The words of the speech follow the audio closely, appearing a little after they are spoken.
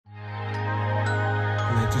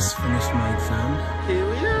just finished my exam. Here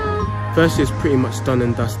we are. First year's pretty much done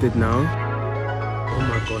and dusted now. Oh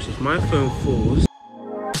my gosh, if my phone falls.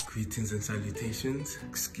 Greetings and salutations.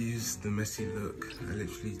 Excuse the messy look. I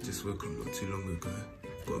literally just woke up not too long ago.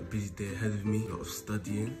 I've got a busy day ahead of me. A lot of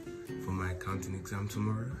studying for my accounting exam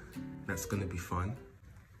tomorrow. That's gonna be fun.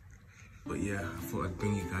 But yeah, I thought I'd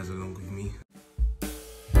bring you guys along with me.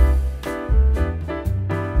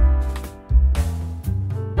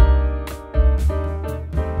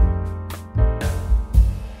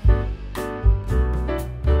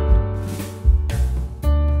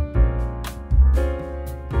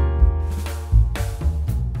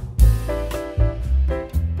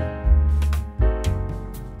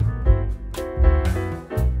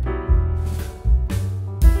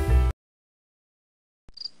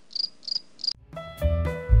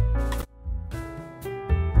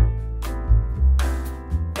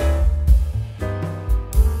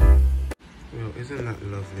 Isn't that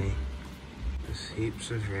lovely? Just heaps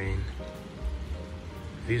of rain.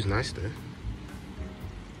 View's nice though.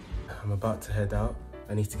 I'm about to head out.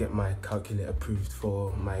 I need to get my calculator approved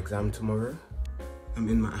for my exam tomorrow. I'm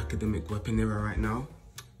in my academic weapon era right now.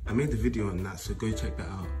 I made a video on that, so go check that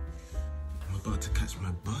out. I'm about to catch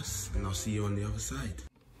my bus and I'll see you on the other side.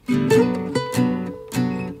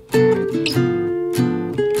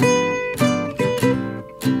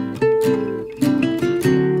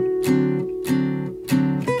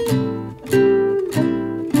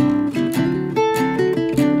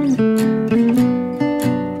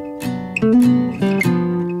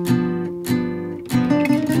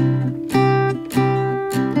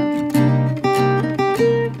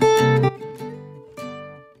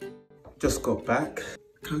 Just got back,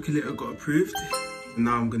 calculator got approved.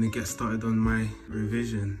 Now I'm gonna get started on my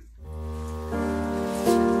revision.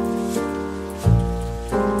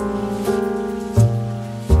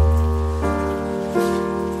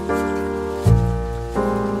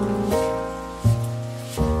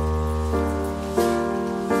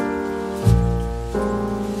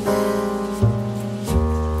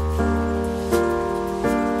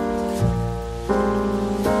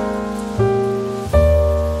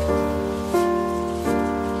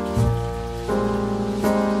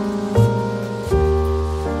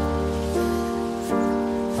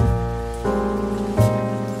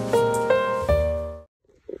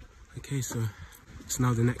 Okay, so it's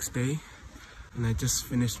now the next day and I just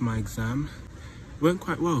finished my exam. It went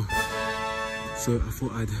quite well. So I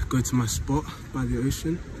thought I'd go to my spot by the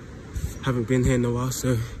ocean. Haven't been here in a while,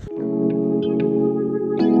 so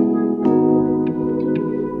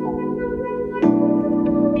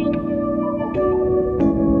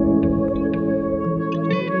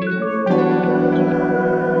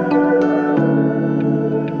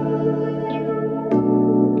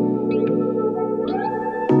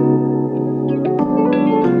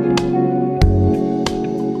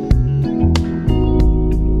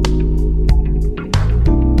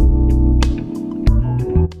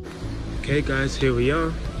okay guys, here we are.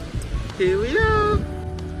 Here we are.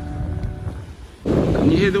 Can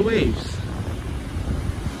you hear the waves?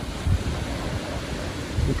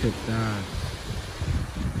 Look at that.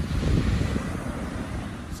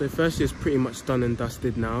 So first year's pretty much done and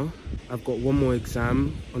dusted now. I've got one more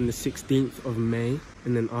exam on the 16th of May,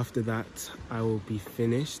 and then after that I will be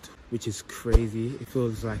finished, which is crazy. It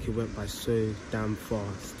feels like it went by so damn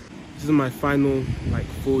fast. This is my final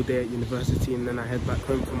full day at university, and then I head back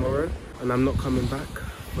home tomorrow, and I'm not coming back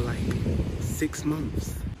for 6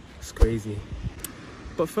 months. It's crazy.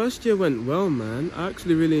 But first year went well, man. I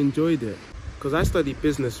actually really enjoyed it because I studied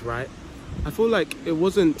business, right? I feel like it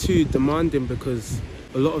wasn't too demanding because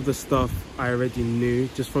a lot of the stuff I already knew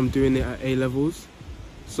just from doing it at A-levels.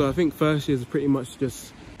 So I think first year is pretty much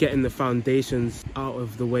just getting the foundations out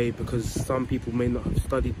of the way because some people may not have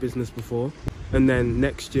studied business before. And then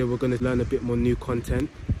next year we're going to learn a bit more new content.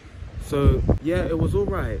 So yeah, it was all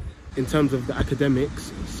right in terms of the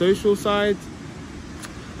academics. Social side,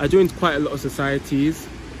 I joined quite a lot of societies.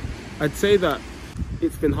 I'd say that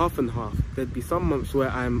it's been half and half. There'd be some months where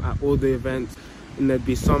I'm at all the events, and there'd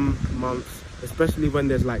be some months, especially when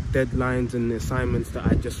there's deadlines and assignments, that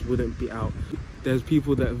I just wouldn't be out. There's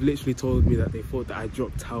people that have literally told me that they thought that I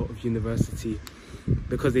dropped out of university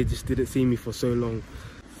because they just didn't see me for so long.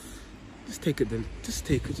 Just take a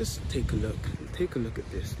look. Take a look at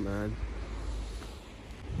this, man.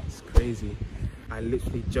 It's crazy. I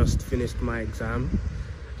literally just finished my exam,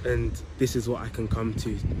 and this is what I can come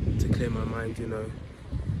to clear my mind, you know.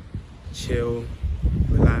 Chill,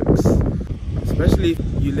 relax. Especially if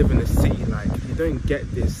you live in a city, you don't get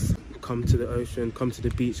this. Come to the ocean, come to the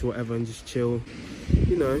beach, whatever, and just chill.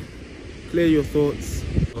 You know, Clear your thoughts.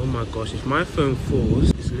 Oh my gosh, if my phone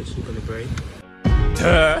falls, it's literally gonna break.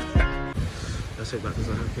 Let's hope that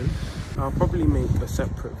doesn't happen. I'll probably make a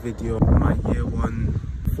separate video on my year 1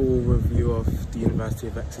 full review of the University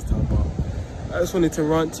of Exeter, but I just wanted to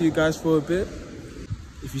rant to you guys for a bit.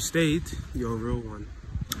 If you stayed, you're a real one.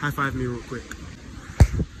 High five me real quick.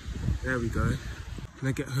 There we go. When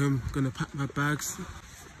I get home, I'm gonna pack my bags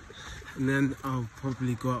and then I'll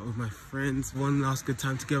probably go out with my friends. One last good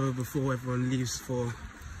time together before everyone leaves for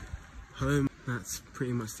home. That's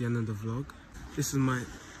pretty much the end of the vlog. This is my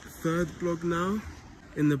 3rd vlog now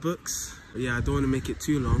in the books. But yeah, I don't want to make it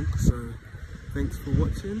too long, so thanks for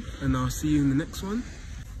watching and I'll see you in the next one.